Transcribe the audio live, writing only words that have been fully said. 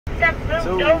stuff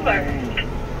moved over.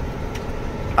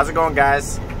 How's it going,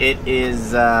 guys? It is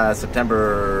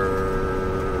September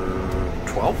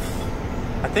 12th,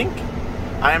 I think.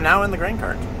 I am now in the grain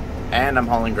cart, and I'm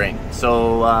hauling grain.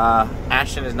 So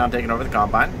Ashtyn is now taking over the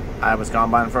combine. I was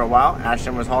combine for a while.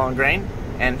 Ashtyn was hauling grain,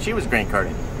 and she was grain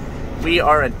carting. We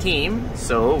are a team,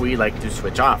 so we like to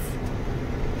switch off.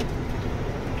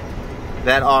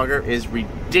 That auger is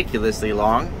ridiculously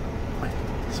long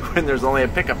when there's only a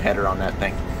pickup header on that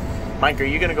thing. Mike, are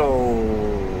you gonna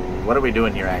go? What are we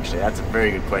doing here, actually? That's a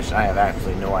very good question. I have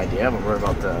absolutely no idea, but we're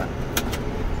about to...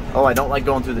 Oh, I don't like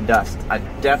going through the dust. I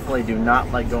definitely do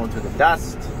not like going through the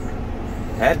dust.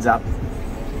 Heads up.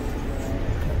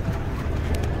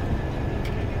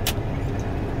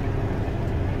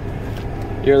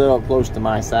 You're a little close to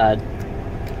my side.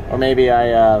 Or maybe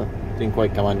I didn't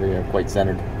quite come under here, quite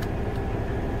centered.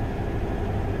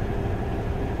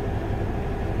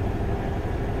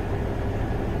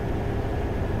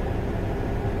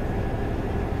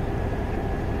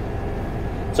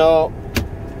 So,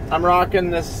 I'm rocking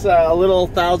this little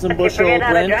 1,000 bushel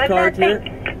Brent cart here.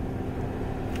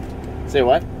 Say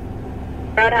what?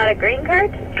 Brought out a grain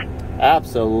cart?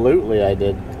 Absolutely, I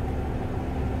did.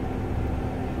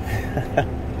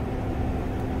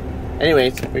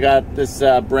 Anyways, we got this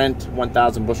Brent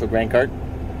 1,000 bushel grain cart.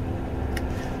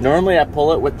 Normally, I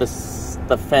pull it with the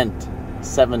Fendt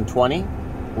 720,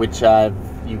 which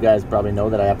you guys probably know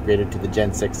that I upgraded to the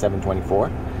Gen 6 724.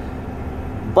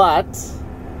 But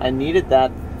I needed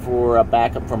that for a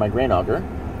backup for my grain auger,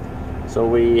 so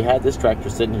we had this tractor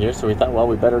sitting here. So we thought, well,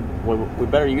 we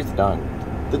better use it on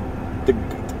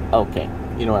okay,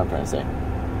 you know what I'm trying to say.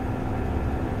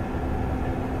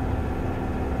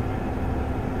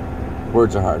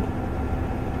 Words are hard,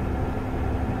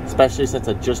 especially since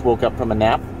I just woke up from a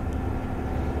nap.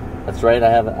 That's right, I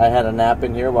had a nap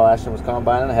in here while Ashtyn was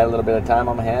combining. I had a little bit of time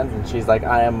on my hands, and she's like,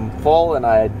 I am full, and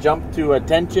I jumped to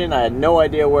attention. I had no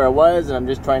idea where I was, and I'm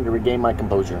just trying to regain my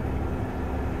composure.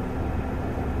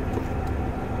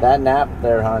 That nap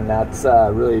there, hon, that's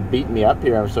really beating me up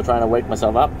here. I'm still trying to wake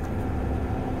myself up.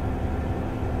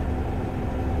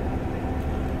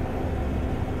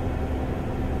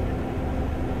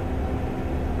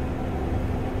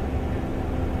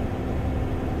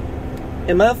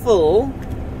 Am I full?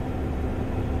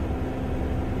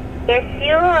 Yes,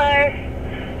 you are.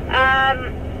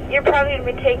 You're probably going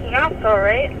to be taking off though,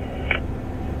 right?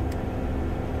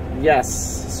 Yes,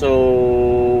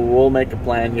 so we'll make a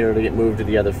plan here to get moved to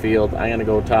the other field. I'm going to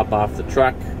go top off the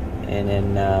truck, and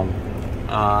then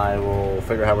I will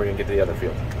figure out how we're going to get to the other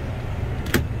field.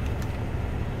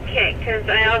 Okay, because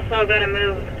I also got to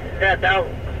move the dog.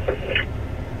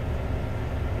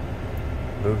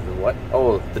 Move the what?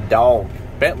 Oh, the dog.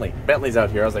 Bentley. Bentley's out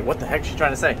here. I was like, what the heck is she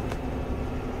trying to say?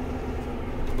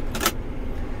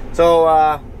 So,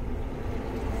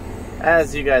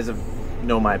 as you guys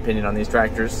know my opinion on these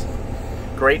tractors,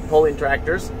 great pulling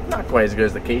tractors, not quite as good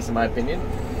as the Case in my opinion,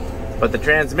 but the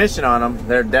transmission on them,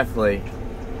 they're definitely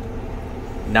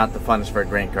not the funnest for a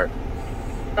grain cart.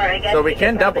 But I guess so we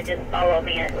can double just follow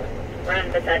me and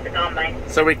run beside the combine.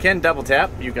 So we can double tap.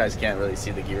 You guys can't really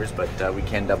see the gears, but we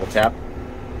can double tap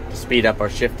to speed up our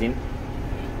shifting.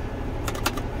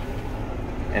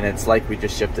 And it's like we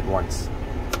just shifted once,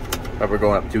 but we're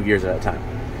going up 2 gears at a time.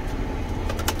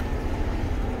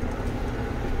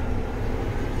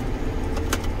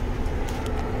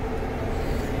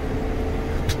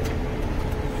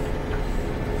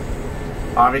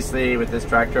 Obviously, with this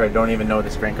tractor, I don't even know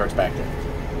this grain cart's back there.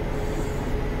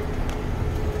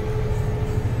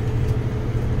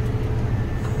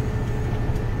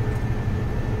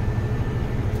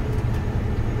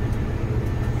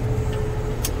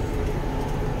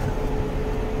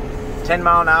 .10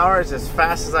 mph is as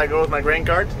fast as I go with my grain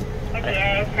cart.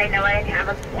 Yes, I know I have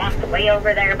a walk way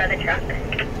over there by the truck.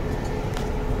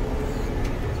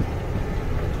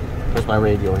 Where's my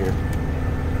radio here?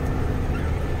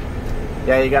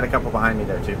 Yeah, you got a couple behind me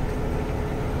there too.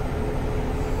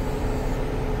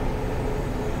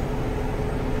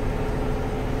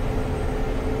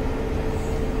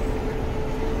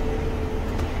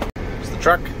 There's the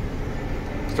truck.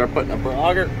 Start putting up our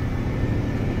auger.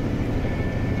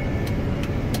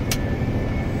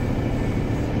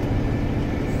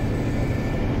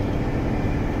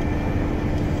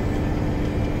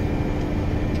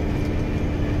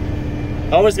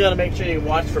 Always got to make sure you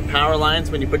watch for power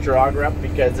lines when you put your auger up,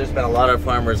 because there's been a lot of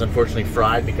farmers unfortunately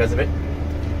fried because of it,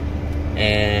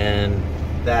 and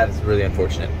that is really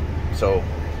unfortunate. So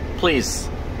please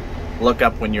look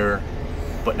up when you're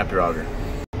putting up your auger.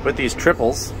 With these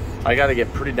triples, I got to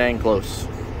get pretty dang close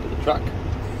to the truck,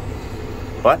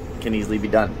 but can easily be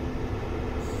done.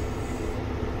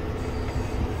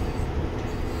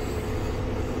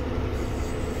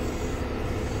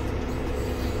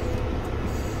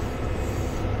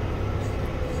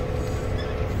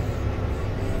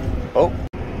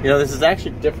 You know, this is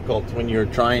actually difficult when you're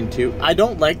trying to... I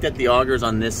don't like that the auger's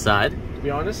on this side, to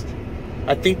be honest.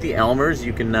 I think the Elmer's,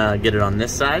 you can get it on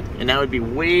this side, and that would be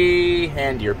way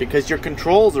handier because your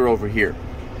controls are over here.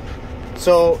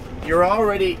 So you're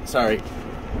already,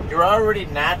 you're already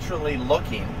naturally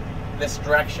looking this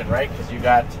direction, right? Because you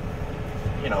got,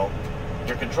 you know,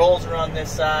 your controls are on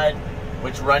this side,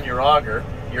 which run your auger.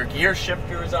 Your gear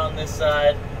shifter is on this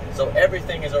side. So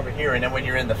everything is over here, and then when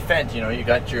you're in the Fendt, you know, you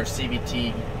got your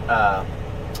CVT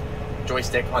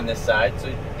joystick on this side,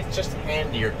 so it's just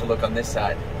handier to look on this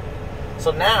side.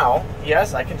 So now,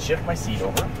 yes, I can shift my seat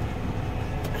over.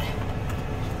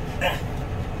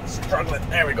 Struggling,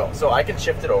 there we go. So I can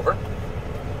shift it over,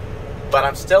 but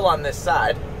I'm still on this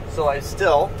side, so I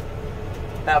still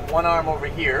have one arm over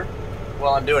here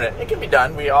while I'm doing it. It can be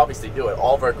done, we obviously do it.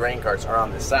 All of our grain carts are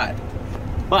on this side,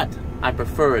 but I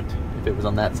prefer it if it was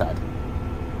on that side.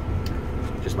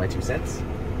 Just my 2 cents.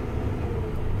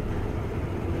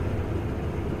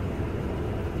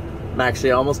 I'm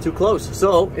actually almost too close.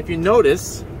 So if you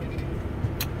notice,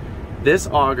 this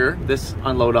auger, this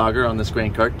unload auger on this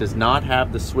grain cart does not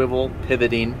have the swivel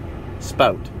pivoting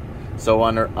spout. So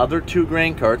on our other 2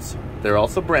 grain carts, they're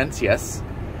also Brents, yes,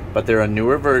 but they're a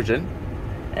newer version,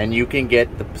 and you can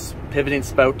get the pivoting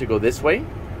spout to go this way.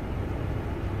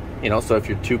 You know, so if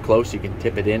you're too close, you can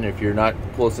tip it in. If you're not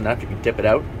close enough, you can tip it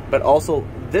out. But also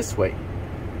this way,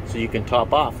 so you can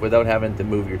top off without having to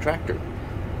move your tractor.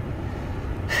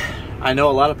 I know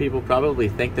a lot of people probably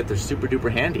think that they're super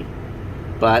duper handy,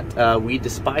 but we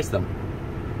despise them.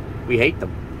 We hate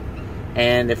them.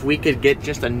 And if we could get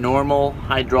just a normal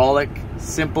hydraulic,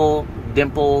 simple,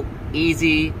 dimple,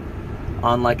 easy,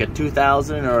 on like a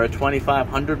 2,000 or a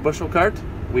 2,500 bushel cart,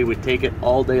 we would take it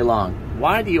all day long.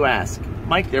 Why do you ask?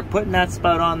 Mike, they're putting that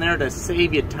spout on there to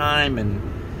save you time and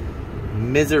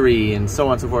misery and so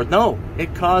on and so forth. No,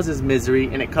 it causes misery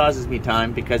and it causes me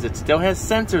time because it still has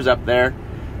sensors up there.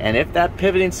 And if that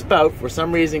pivoting spout for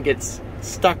some reason gets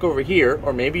stuck over here,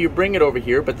 or maybe you bring it over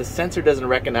here, but the sensor doesn't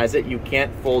recognize it, you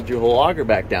can't fold your whole auger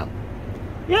back down.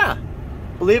 Yeah,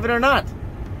 believe it or not,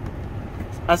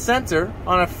 a sensor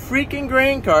on a freaking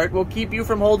grain cart will keep you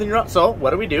from holding your... So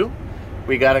what do?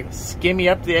 We gotta skimmy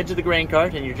up to the edge of the grain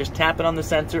cart, and you're just tapping on the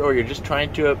sensor, or you're just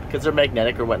trying to, because they're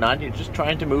magnetic or whatnot, you're just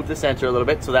trying to move the sensor a little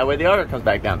bit so that way the auger comes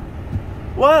back down.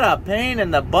 What a pain in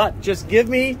the butt. Just give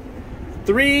me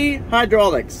 3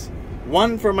 hydraulics.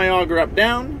 1 for my auger up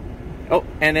down. Oh,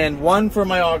 and then 1 for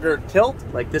my auger tilt,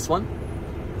 like this one.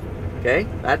 Okay,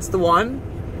 that's the one.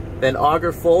 Then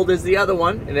auger fold is the other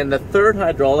one. And then the 3rd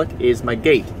hydraulic is my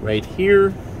gate. Right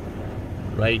here,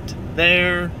 right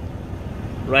there,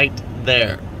 right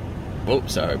there. Oh,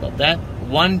 sorry about that.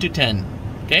 1 to 10,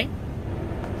 okay?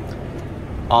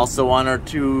 Also on our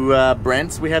 2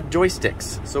 Brents, we have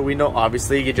joysticks. So we know,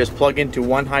 obviously, you just plug into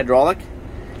 1 hydraulic,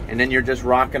 and then you're just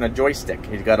rocking a joystick.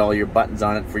 You've got all your buttons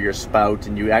on it for your spout,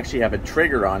 and you actually have a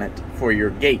trigger on it for your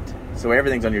gate. So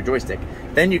everything's on your joystick.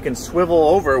 Then you can swivel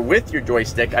over with your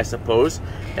joystick, I suppose,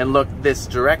 and look this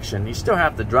direction. You still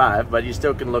have to drive, but you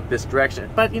still can look this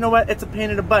direction. But you know what? It's a pain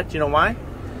in the butt. You know why?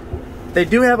 They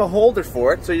do have a holder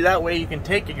for it, so that way you can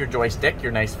take your joystick,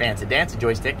 your nice fancy dancy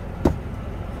joystick,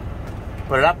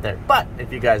 put it up there. But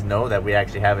if you guys know that we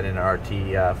actually have it in our RT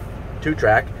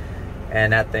 2-track,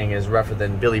 and that thing is rougher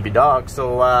than Billy B. Dog,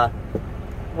 so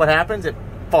what happens? It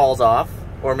falls off,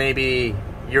 or maybe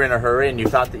you're in a hurry and you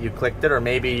thought that you clicked it, or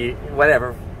maybe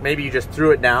whatever. Maybe you just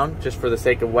threw it down just for the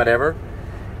sake of whatever,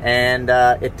 and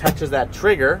it touches that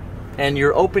trigger, and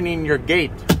you're opening your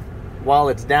gate while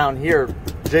it's down here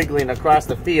jiggling across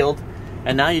the field,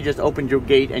 and now you just opened your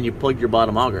gate and you plugged your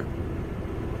bottom auger.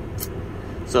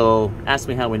 So ask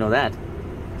me how we know that.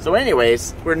 So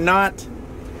anyways, we're not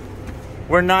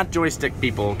joystick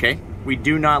people, okay? We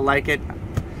do not like it.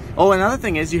 Oh, another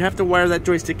thing is you have to wire that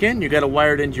joystick in. You got to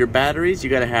wire it into your batteries. You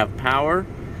got to have power,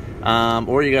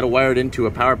 or you got to wire it into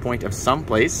a power point of some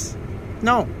place.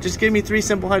 No, just give me 3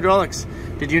 simple hydraulics.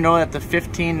 Did you know that the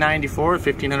 1594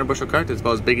 1500 bushel cart is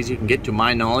about as big as you can get, to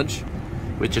my knowledge,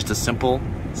 with just a simple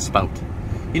spout?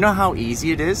 You know how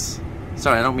easy it is?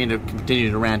 Sorry, I don't mean to continue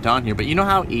to rant on here, but you know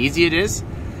how easy it is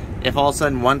if all of a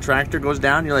sudden one tractor goes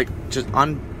down, you're like, just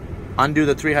undo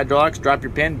the 3 hydraulics, drop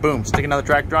your pin, boom, stick another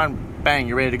tractor on, bang,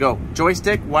 you're ready to go.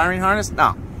 Joystick, wiring harness,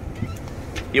 no.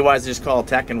 You guys just call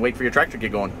tech and wait for your tractor to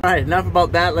get going. All right, enough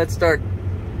about that. Let's start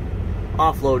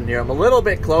offloading here. I'm a little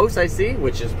bit close, I see,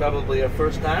 which is probably a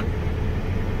first time.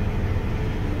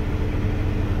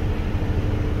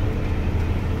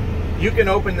 You can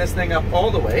open this thing up all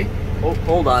the way. Oh,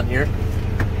 hold on here.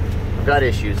 I've got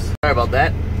issues. Sorry about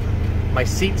that. My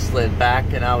seat slid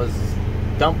back and I was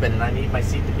dumping, and I need my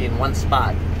seat to be in one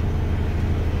spot.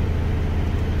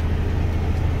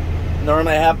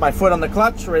 Normally I have my foot on the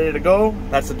clutch, ready to go.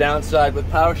 That's the downside with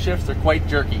power shifts, they're quite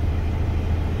jerky.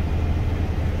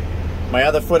 My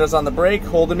other foot is on the brake,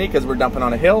 holding me because we're dumping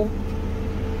on a hill.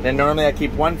 Then normally I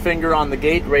keep one finger on the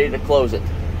gate, ready to close it.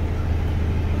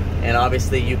 And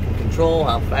obviously you can control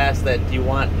how fast that you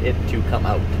want it to come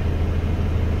out.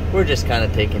 We're just kind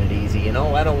of taking it easy, you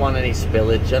know. I don't want any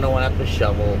spillage, I don't want to have to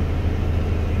shovel.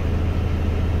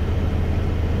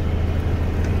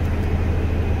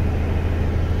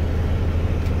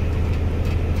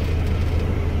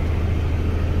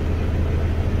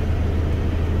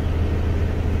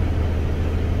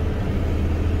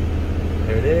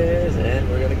 There it is, and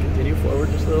we're going to continue forward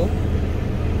just a little.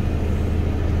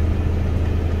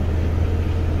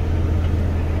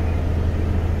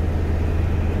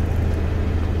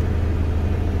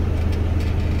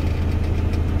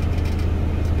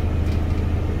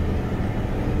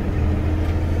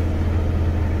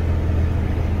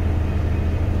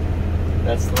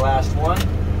 That's the last one.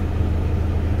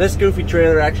 This goofy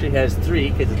trailer actually has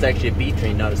 3 because it's actually a B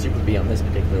train, not a Super B on this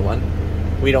particular one.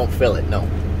 We don't fill it, no.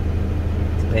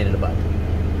 It's a pain in the butt.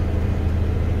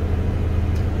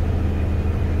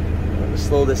 I'm going to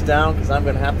slow this down because I'm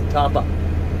going to have to top up.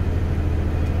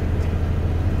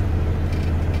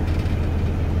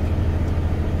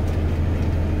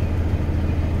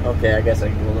 Okay, I guess I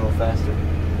can go a little faster.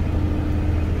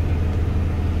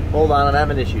 Hold on, I'm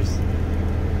having issues.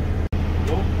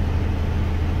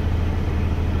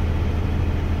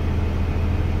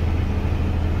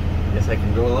 Guess I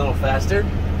can go a little faster.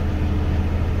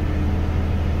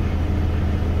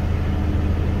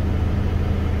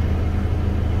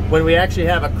 When we actually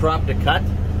have a crop to cut,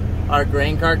 our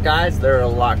grain cart guys, they're a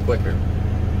lot quicker.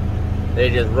 They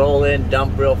just roll in,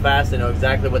 dump real fast, they know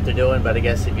exactly what they're doing, but I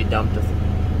guess if you dump to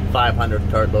 500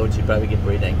 cart loads, you probably get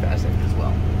pretty dang fast as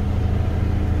well.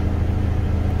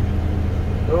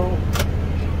 Go.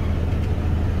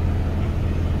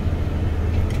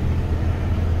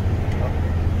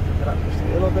 Up just a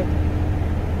little bit.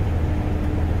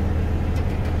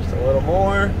 Just a little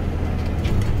more.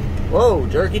 Whoa,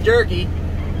 jerky, jerky.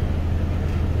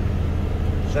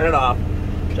 Shut it off.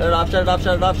 Shut it off, shut it off,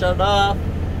 shut it off, shut it off.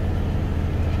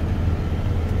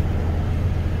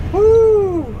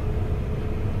 Woo!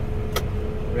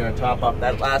 We're gonna top up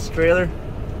that last trailer.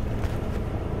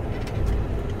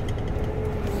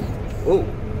 Whoa.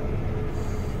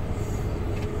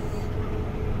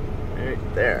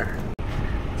 Right there.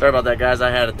 Sorry about that, guys.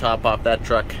 I had to top off that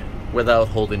truck without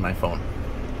holding my phone.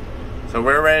 So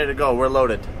we're ready to go. We're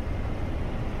loaded.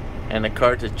 And the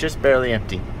cart is just barely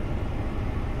empty.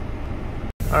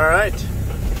 All right.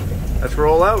 Let's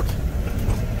roll out.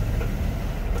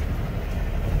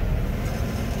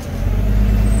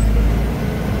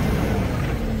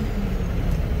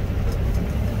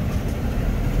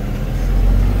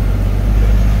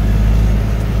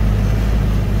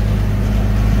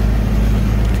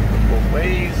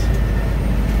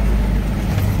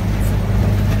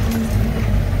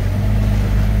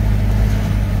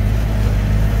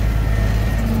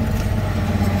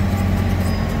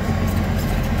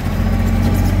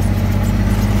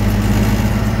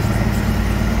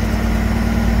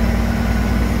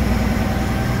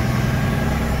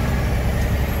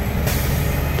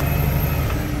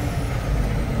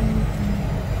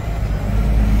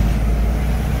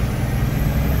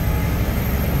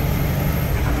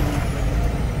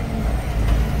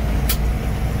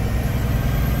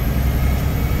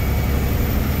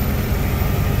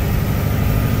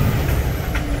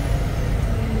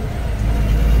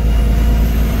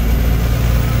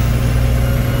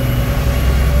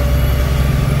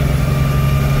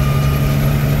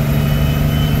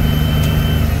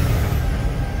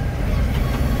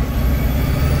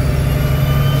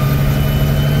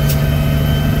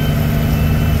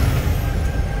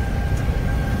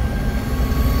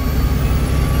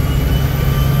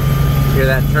 Hear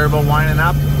that turbo winding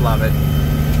up? Love it.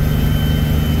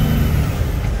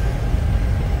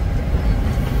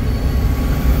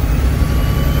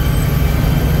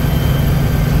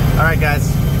 Alright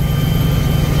guys,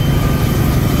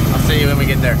 I'll see you when we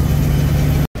get there.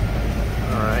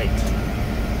 Alright.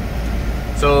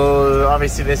 So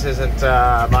obviously this isn't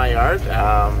my yard.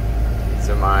 These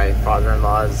are my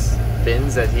father-in-law's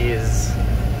bins that he is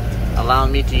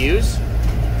allowing me to use.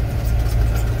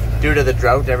 Due to the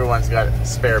drought, everyone's got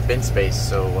spare bin space,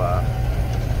 so,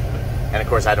 and of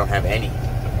course I don't have any.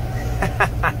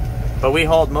 But we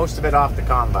hauled most of it off the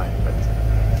combine. But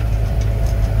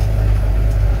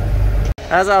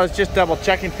as I was just double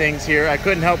checking things here, I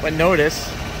couldn't help but notice,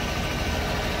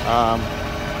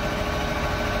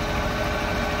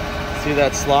 see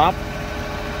that slop?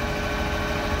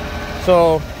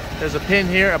 So there's a pin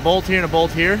here, a bolt here, and a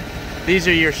bolt here. These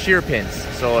are your shear pins.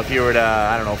 So if you were to,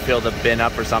 I don't know, fill the bin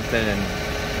up or something, and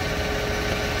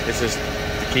this is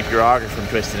to keep your auger from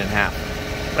twisting in half.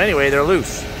 But anyway, they're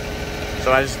loose.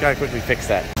 So I just gotta quickly fix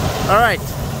that. All right,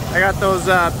 I got those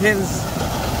pins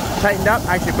tightened up.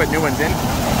 I actually put new ones in.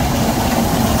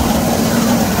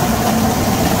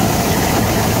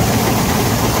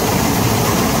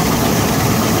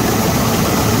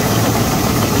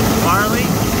 Barley.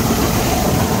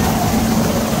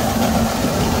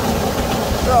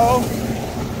 So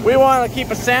we want to keep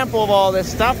a sample of all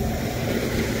this stuff.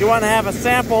 You want to have a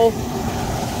sample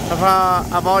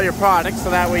of all your products, so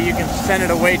that way you can send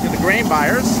it away to the grain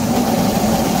buyers.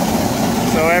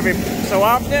 So every so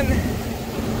often,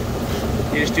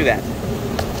 you just do that.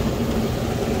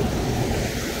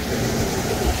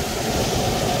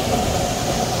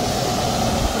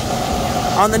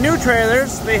 On the new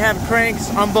trailers, they have cranks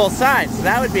on both sides. So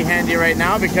that would be handy right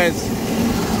now because,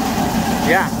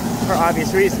 yeah, for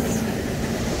obvious reasons.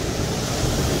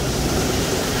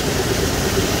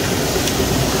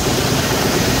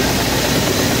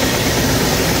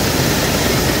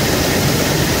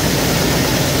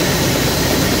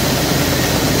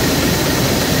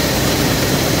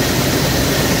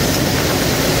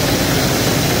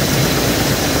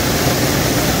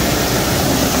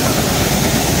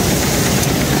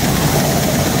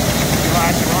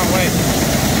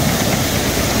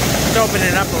 Open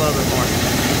it up a little bit more.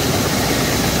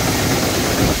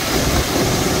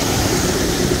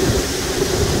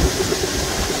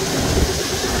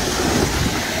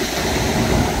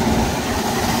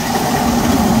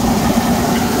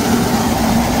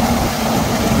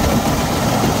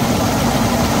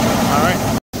 Alright.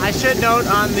 I should note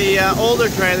on the older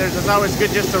trailers, it's always good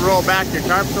just to roll back your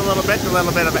tarps a little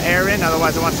bit of air in,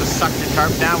 otherwise it wants to suck your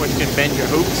tarp down, which can bend your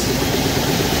hoops.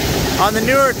 On the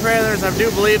newer trailers, I do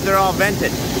believe they're all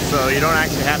vented, so you don't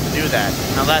actually have to do that,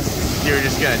 unless you're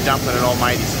just going to dump it at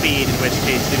almighty speed, in which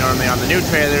case you normally on the new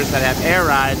trailers that have air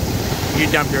ride, you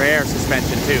dump your air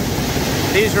suspension too.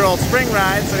 These are old spring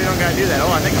rides, so you don't got to do that.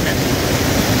 Oh, I think I'm in.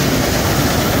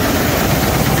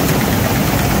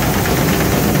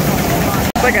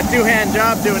 It's like a two-hand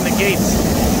job doing the gates.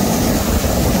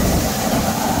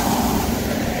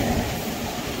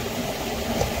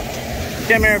 I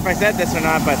can't remember if I said this or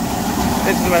not, but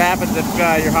this is what happens if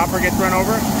your hopper gets run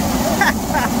over.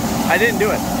 I didn't do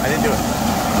it. I didn't do it.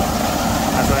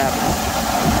 That's what happens.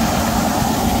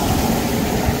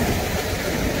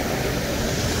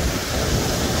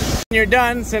 When you're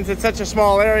done, since it's such a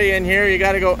small area in here, you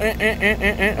got to go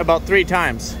about 3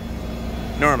 times,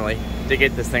 normally, to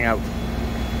get this thing out.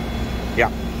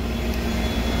 Yeah.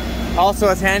 Also,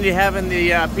 it's handy having the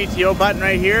PTO button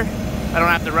right here. I don't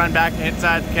have to run back to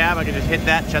inside the cab. I can just hit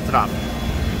that, shuts it off.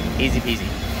 Easy peasy.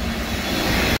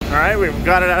 All right, we've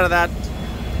got it out of that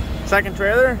second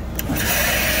trailer.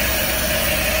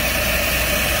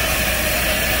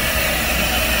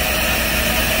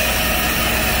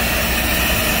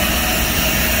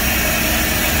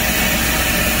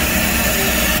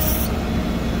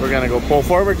 We're gonna go pull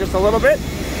forward just a little bit.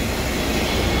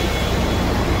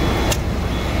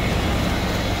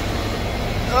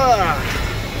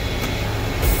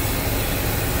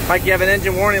 Like you have an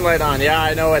engine warning light on. Yeah,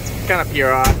 I know, it's kind of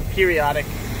periodic.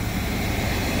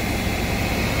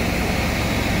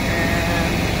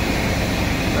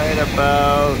 And right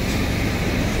about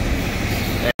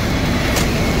there.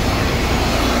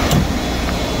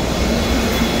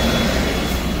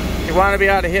 You want to be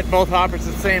able to hit both hoppers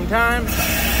at the same time,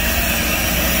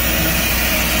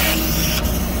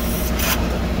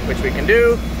 which we can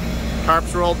do.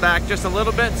 Tarps rolled back just a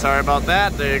little bit. Sorry about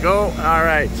that. There you go. All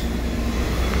right.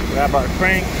 Grab our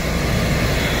crank.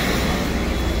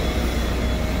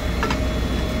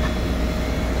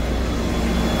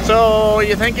 So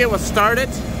you think it was started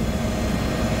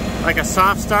like a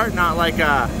soft start, not like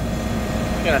a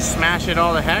gonna smash it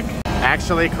all to heck?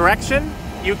 Actually, correction,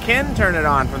 you can turn it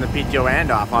on from the PTO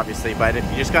and off, obviously, but you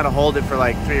just gotta hold it for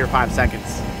like 3 or 5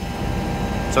 seconds.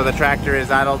 So the tractor is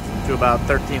idled to about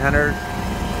 1300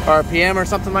 RPM or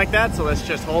something like that. So let's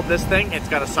just hold this thing. It's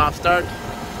got a soft start.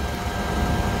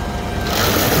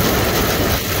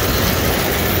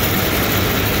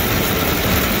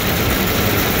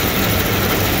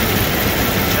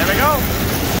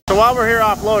 So while we're here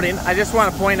offloading, I just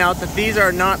want to point out that these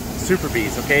are not Super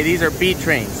Bs, okay? These are B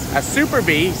trains. A Super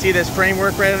B, see this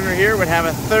framework right under here, would have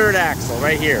a 3rd axle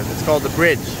right here. It's called the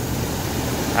bridge.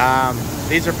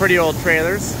 These are pretty old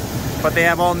trailers, but they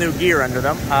have all new gear under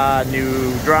them.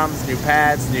 New drums, new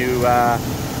pads, new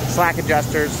slack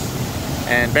adjusters,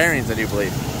 and bearings, I do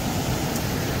believe.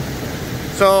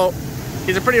 So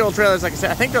These are pretty old trailers, like I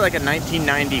said. I think they're like a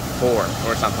 1994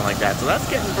 or something like that. So that's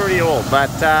getting pretty old.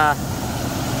 But I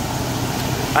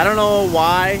don't know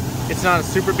why it's not a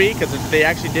Super B, because they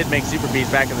actually did make Super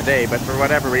Bs back in the day. But for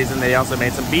whatever reason, they also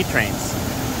made some B trains.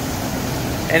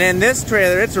 And in this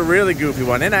trailer, it's a really goofy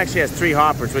one. It actually has 3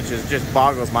 hoppers, which is just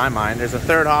boggles my mind. There's a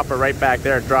 3rd hopper right back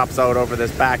there. It drops out over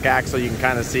this back axle. You can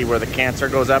kind of see where the cancer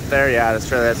goes up there. Yeah, this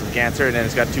trailer has some cancer, and then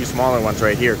it's got 2 smaller ones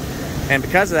right here. And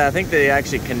because of that, I think they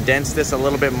actually condensed this a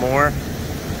little bit more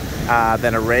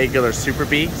than a regular Super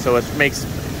B. So it makes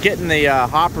getting the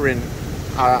hopper in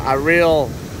a real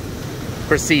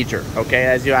procedure, okay?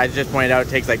 As I just pointed out, it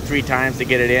takes like 3 times to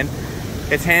get it in.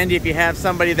 It's handy if you have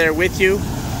somebody there with you,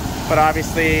 but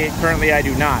obviously, currently I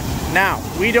do not. Now,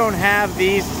 we don't have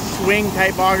these swing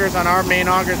type augers on our main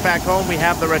augers back home. We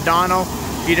have the Redano.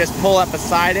 You just pull up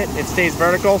beside it, it stays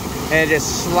vertical, and it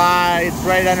just slides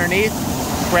right underneath.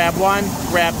 Grab 1,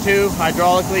 grab 2,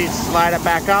 hydraulically slide it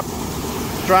back up,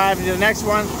 drive into the next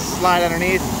one, slide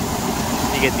underneath.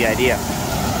 You get the idea.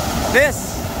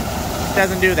 This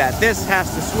doesn't do that. This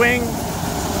has to swing.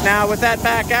 Now with that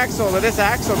back axle, or this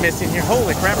axle missing here,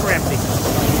 holy crap, we're empty.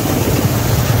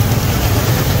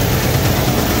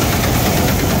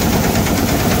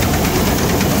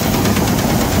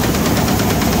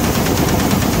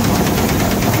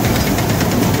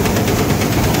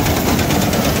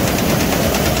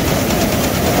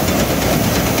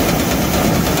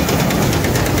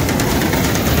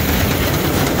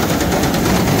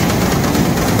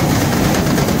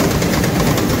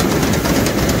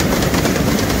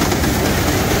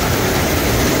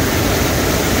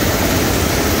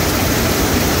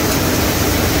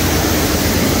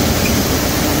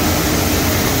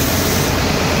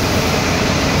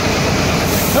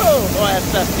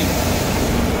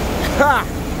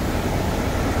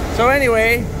 So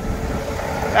anyway,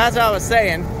 as I was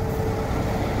saying,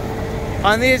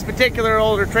 on these particular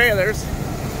older trailers,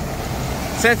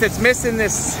 since it's missing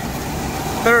this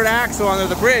 3rd axle under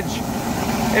the bridge,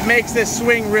 it makes this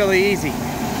swing really easy.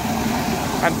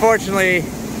 Unfortunately,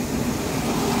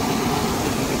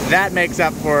 that makes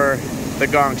up for the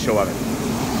gong show of it.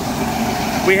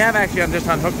 We have actually just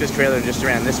unhooked this trailer and just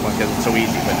ran this one because it's so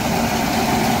easy.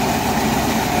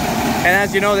 And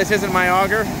as you know, this isn't my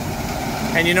auger.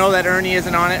 And you know that Ernie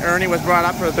isn't on it. Ernie was brought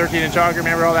up for a 13-inch auger.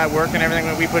 Remember all that work and everything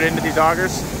that we put into these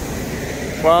augers?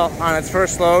 Well, on its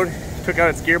first load, took out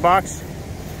its gearbox.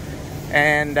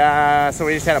 And so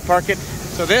we just had to park it.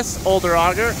 So this older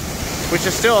auger, which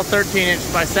is still a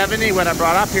 13-inch by 70, what I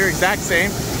brought up here, exact same,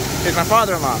 is my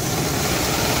father-in-law.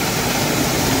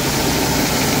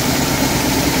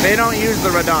 They don't use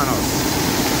the Redanos.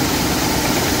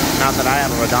 Not that I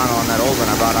have a Redano on that old one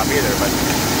I brought up either, but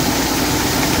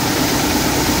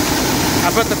I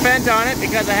put the Fent on it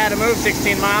because I had to move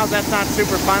 16 miles. That's not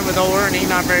super fun with old Ernie,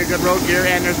 not very good road gear,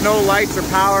 and there's no lights or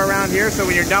power around here, so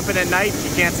when you're dumping at night, you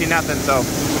can't see nothing. So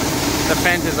the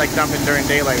Fent is like dumping during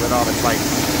daylight with all its lights.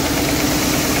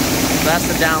 So that's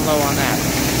the down low on that.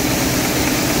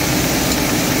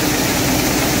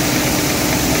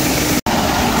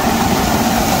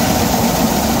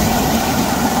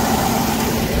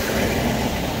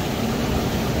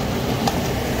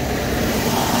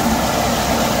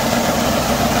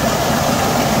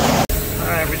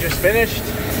 Finished.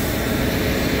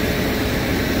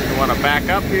 We want to back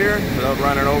up here without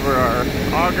running over our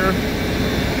auger.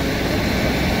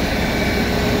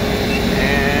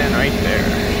 And right there.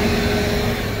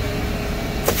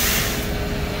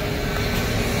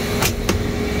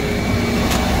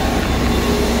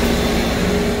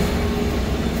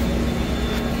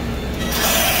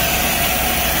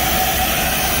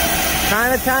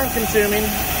 Kind of time consuming.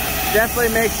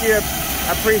 Definitely makes you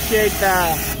appreciate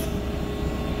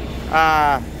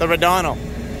the Redano.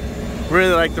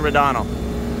 Really like the Redano.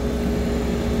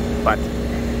 But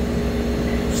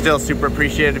still super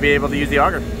appreciated to be able to use the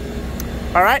auger.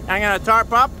 All right, I'm gonna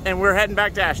tarp up and we're heading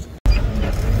back to Ashtyn.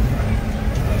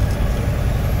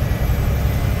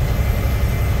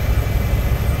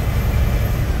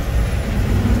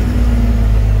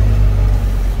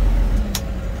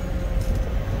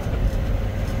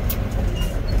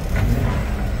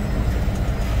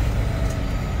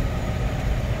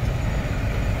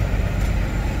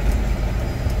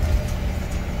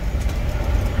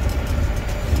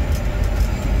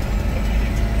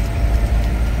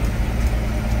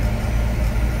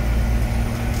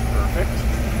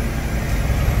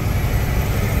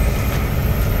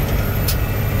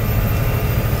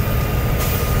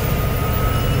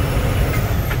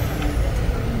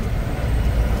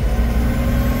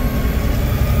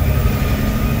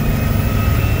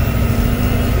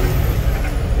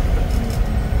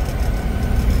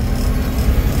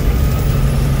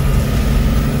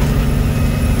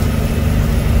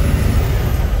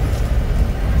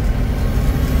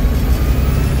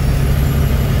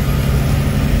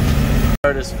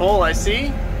 cart is full, I see.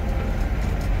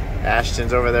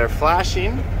 Ashtyn's over there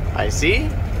flashing, I see.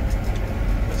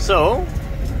 So,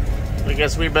 I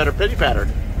guess we better pity pat her.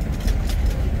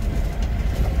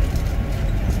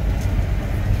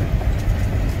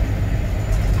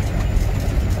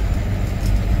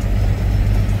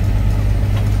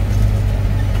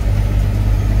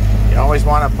 You always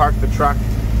want to park the truck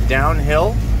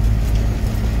downhill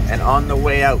and on the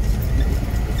way out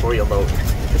before you load.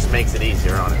 Just makes it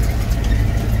easier on it.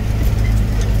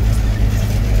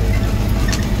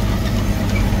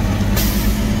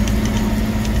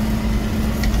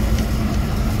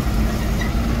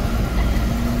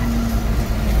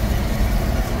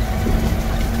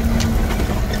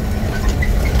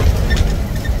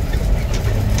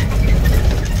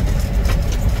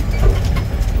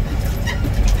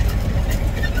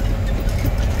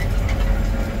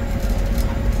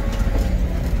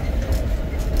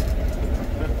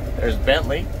 There's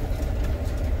Bentley,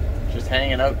 just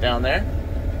hanging out down there.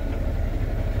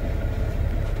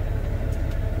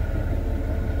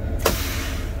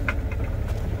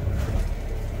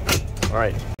 All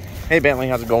right. Hey Bentley,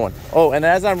 how's it going? Oh, and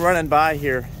as I'm running by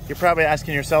here, you're probably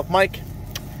asking yourself, Mike,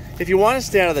 if you want to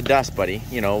stay out of the dust, buddy,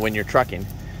 you know, when you're trucking,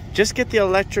 just get the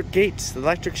electric gates, the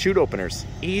electric chute openers.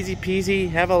 Easy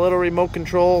peasy, have a little remote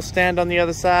control, stand on the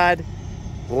other side.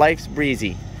 Life's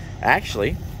breezy.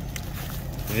 Actually,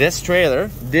 this trailer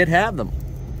did have them.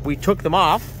 We took them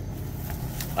off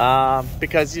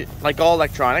because, like all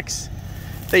electronics,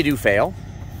 they do fail.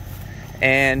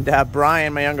 And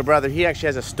Brian, my younger brother, he actually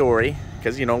has a story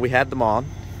because, you know, we had them on.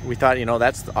 We thought, you know,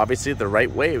 that's obviously the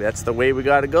right way. That's the way we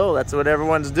got to go. That's what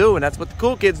everyone's doing. That's what the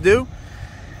cool kids do.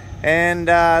 And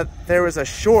there was a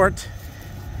short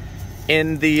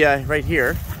in the right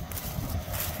here.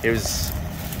 There's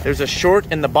a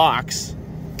short in the box.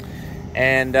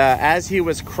 And as he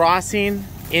was crossing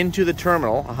into the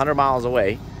terminal 100 miles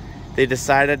away, they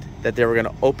decided that they were going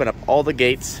to open up all the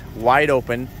gates wide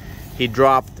open. He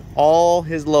dropped all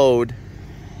his load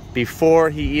before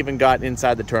he even got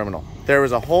inside the terminal. There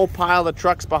was a whole pile of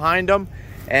trucks behind him,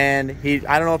 and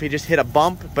I don't know if he just hit a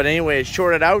bump, but anyway, it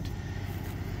shorted out,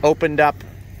 opened up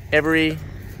every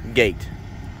gate.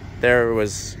 There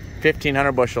was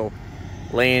 1,500 bushel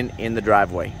laying in the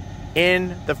driveway.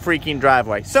 In the freaking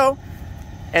driveway. So,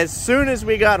 as soon as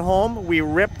we got home, we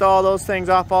ripped all those things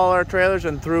off all our trailers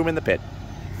and threw them in the pit.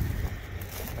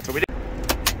 That's what we did.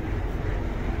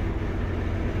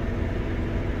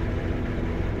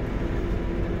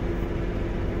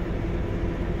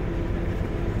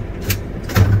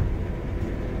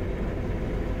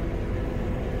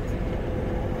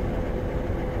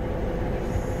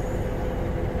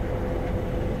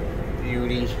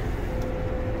 Beauty.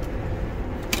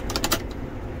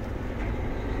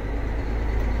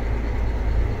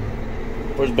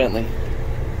 Where's Bentley?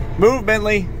 Move,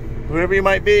 Bentley, whoever you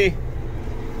might be.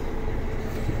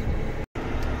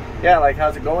 Yeah, like,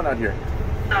 how's it going out here?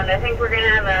 I think we're going to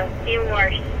have a few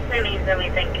more swimmings than we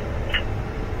think.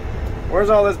 Where's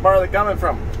all this barley coming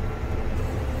from?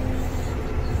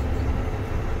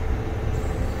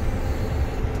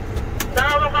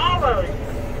 All the hollows.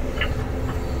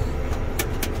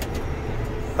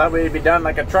 Thought we'd be done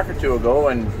like a truck or two ago,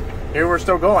 and here we're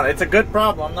still going. It's a good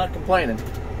problem, I'm not complaining.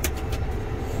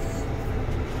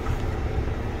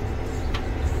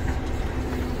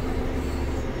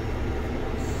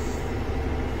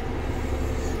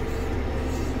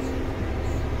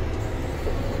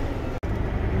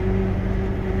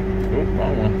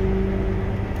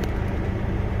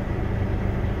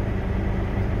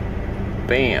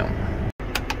 Bam.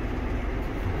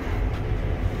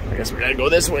 I guess we gotta go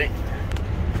this way.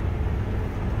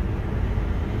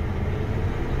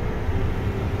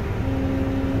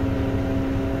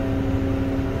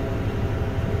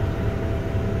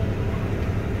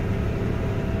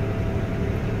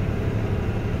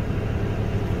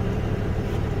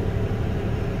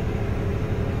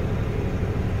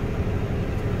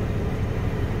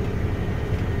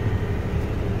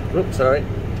 Oops, sorry.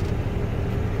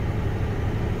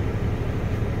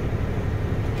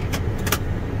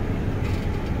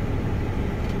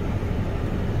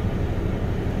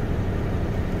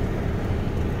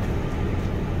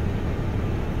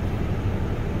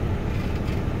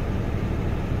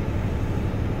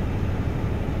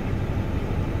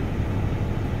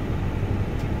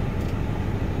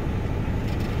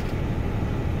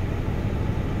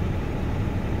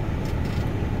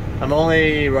 I'm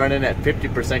only running at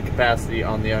 50% capacity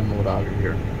on the unload auger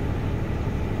here.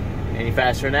 Any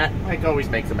faster than that, Mike always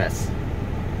makes a mess.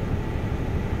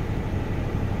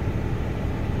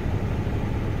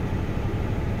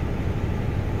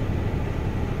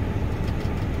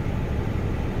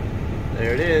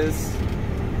 There it is.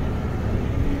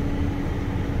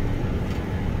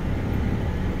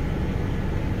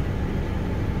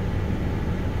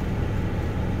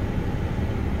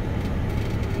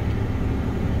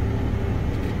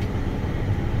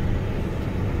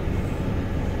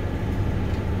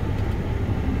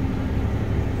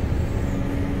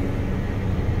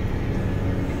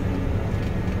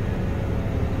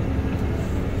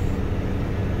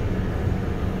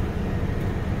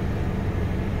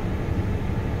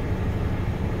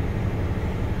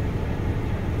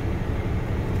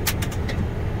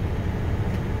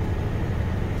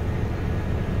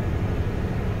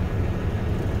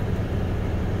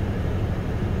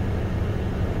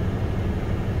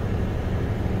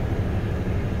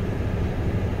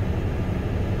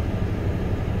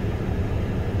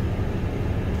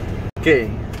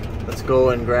 Okay, let's go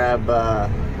and grab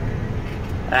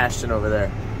Ashtyn over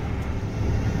there.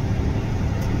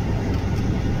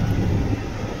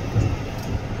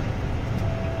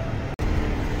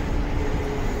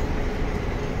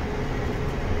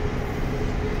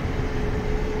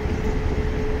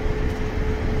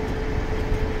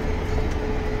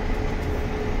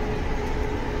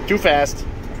 Too fast.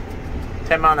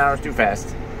 10 mile an hour is too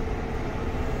fast.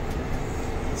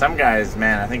 Some guys,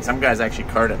 man, I think some guys actually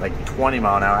cart at like 20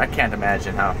 mile an hour. I can't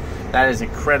imagine how. That is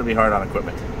incredibly hard on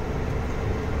equipment.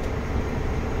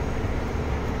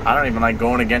 I don't even like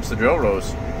going against the drill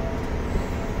rows.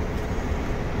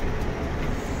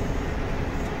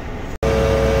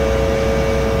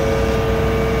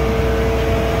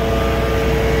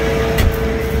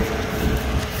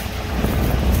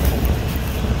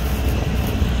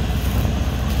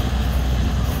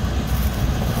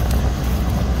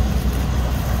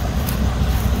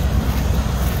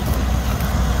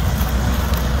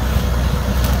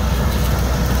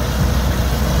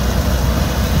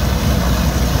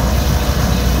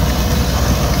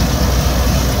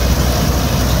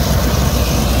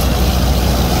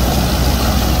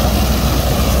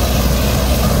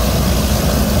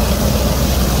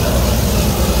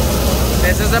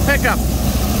 This is a pickup.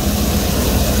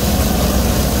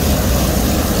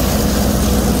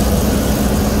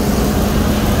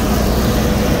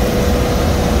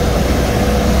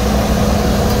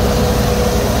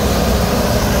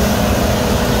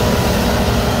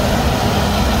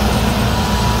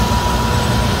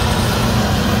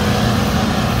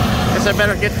 Guess I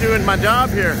better get doing my job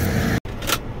here.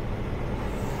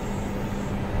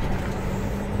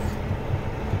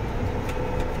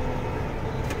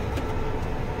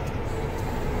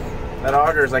 That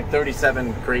auger is like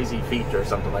 37 crazy feet or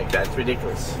something like that. It's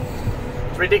ridiculous.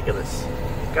 It's ridiculous.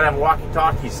 Gotta have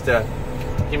walkie-talkies to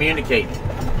communicate,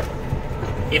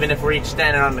 even if we're each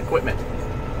standing on equipment.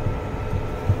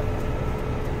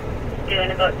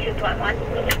 Doing about 2.1.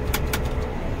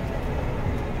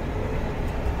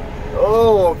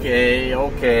 Oh, okay,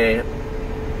 okay.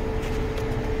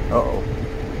 Uh-oh.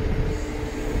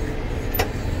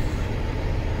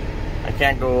 I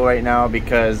can't go right now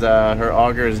because her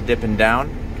auger is dipping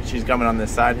down. She's coming on this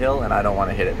side hill and I don't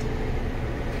want to hit it.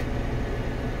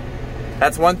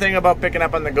 That's one thing about picking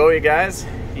up on the go, you guys.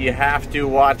 You have to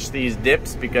watch these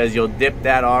dips because you'll dip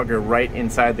that auger right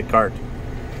inside the cart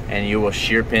and you will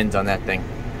shear pins on that thing.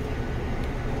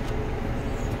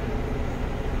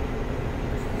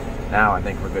 Now I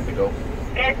think we're good to go.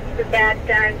 It's the bad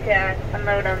time to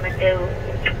unload on the go.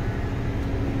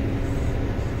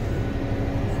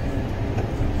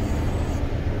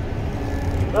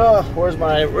 Oh, where's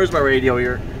my radio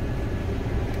here?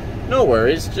 No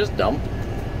worries, just dump.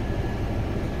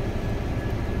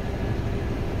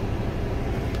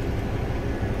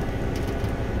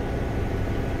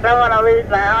 Don't want to lose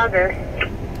my auger.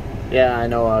 Yeah, I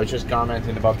know. I was just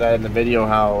commenting about that in the video,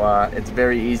 how it's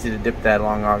very easy to dip that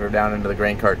long auger down into the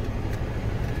grain cart.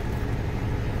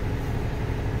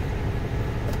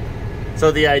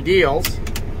 So the ideals,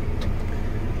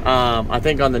 I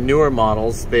think on the newer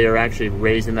models, they are actually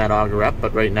raising that auger up,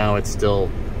 but right now it's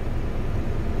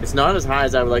not as high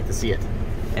as I would like to see it.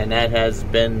 And that has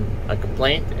been a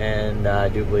complaint, and I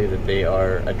do believe that they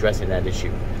are addressing that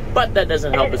issue. But that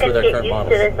doesn't help us with our current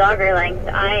models. To this auger length,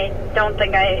 I don't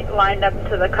think I lined up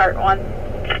to the cart once.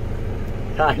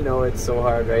 I know, it's so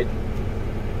hard, right?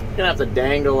 You're gonna have to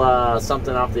dangle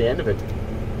something off the end of it.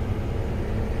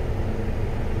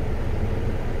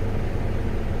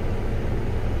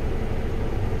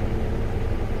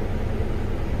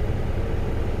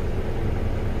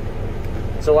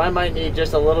 So I might need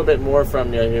just a little bit more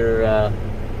from you here.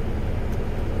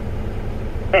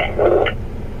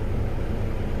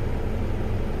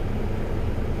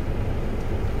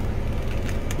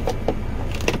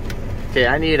 Okay,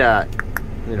 I need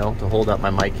you know, to hold up my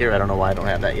mic here. I don't know why I don't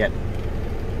have that yet.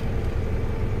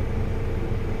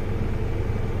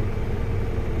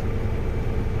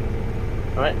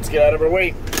 All right, let's get out of our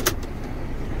way.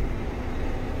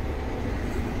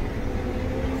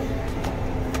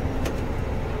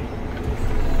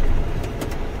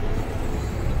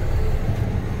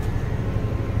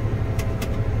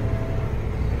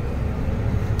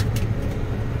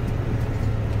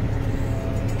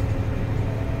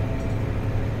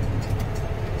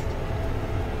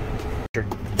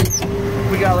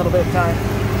 We got a little bit of time.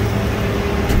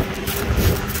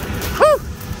 Whew!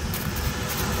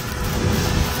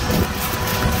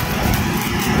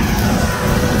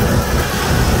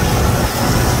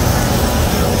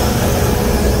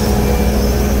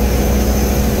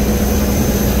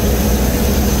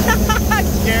 I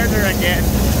scared her again.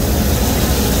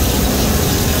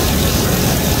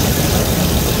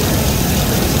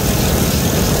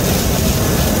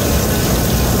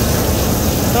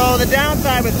 So the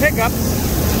downside with pickups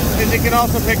is you can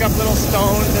also pick up little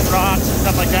stones and rocks and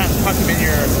stuff like that and tuck them in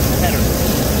your header.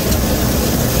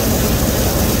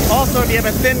 Also, if you have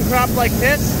a thin crop like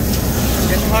this,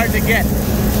 it's hard to get.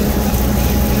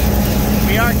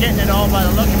 We aren't getting it all by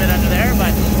the look of it under there,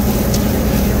 but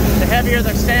the heavier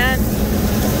the sand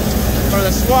or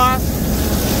the swath,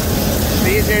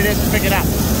 the easier it is to pick it up.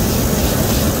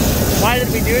 Why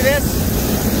did we do this?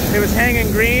 It was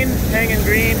hanging green, hanging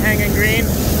green, hanging green.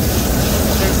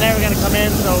 It was never going to come in,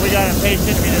 so we got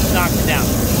impatient. We just knocked it down.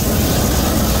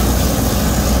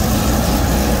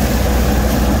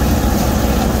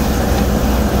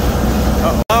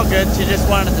 Uh-oh. All good. She just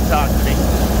wanted to talk to me.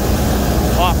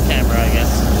 Off camera, I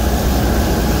guess.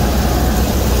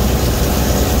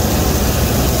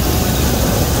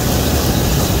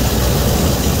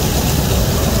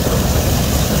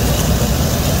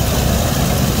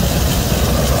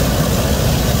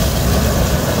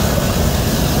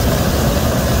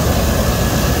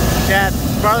 Yeah,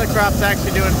 barley crop's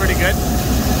actually doing pretty good.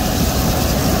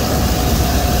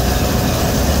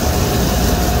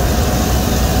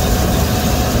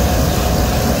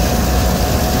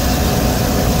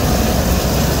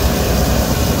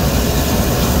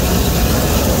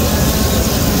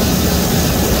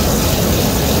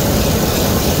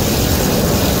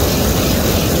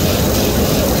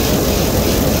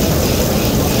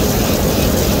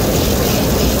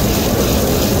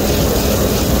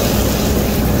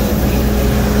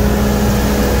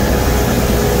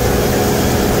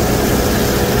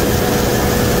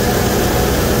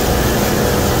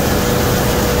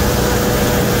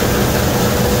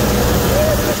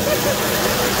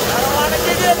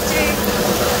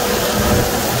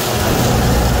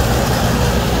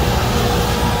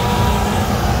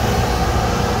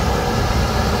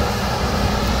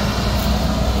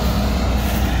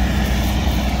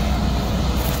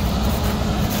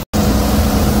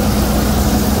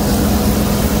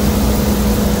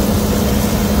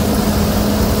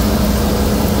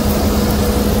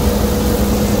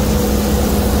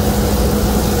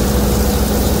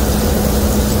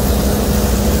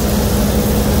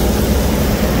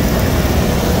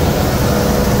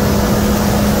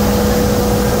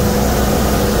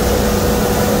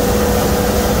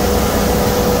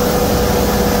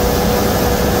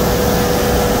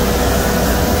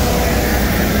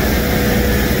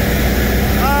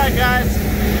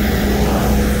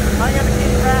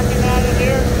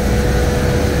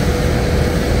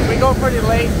 Pretty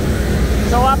late.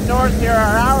 So up north here,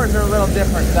 our hours are a little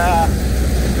different.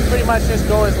 Pretty much just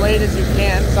go as late as you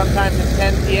can. Sometimes it's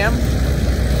 10 p.m.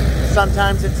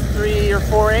 Sometimes it's 3 or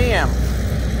 4 a.m.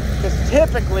 Because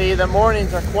typically the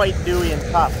mornings are quite dewy and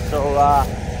tough. So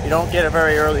you don't get a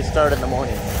very early start in the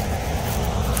morning.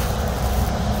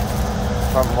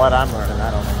 From what I'm learning, I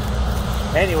don't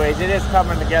know. Anyways, it is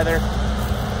coming together.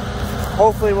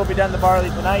 Hopefully we'll be done the barley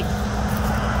tonight.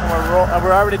 And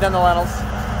we're already done the lentils.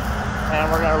 And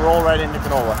we're going to roll right into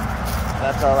canola.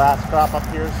 That's our last crop up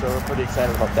here, so we're pretty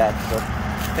excited about that. So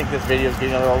I think this video is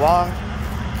getting a little long.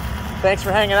 Thanks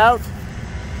for hanging out.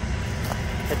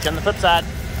 Catch you on the flip side.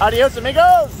 Adios,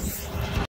 amigos!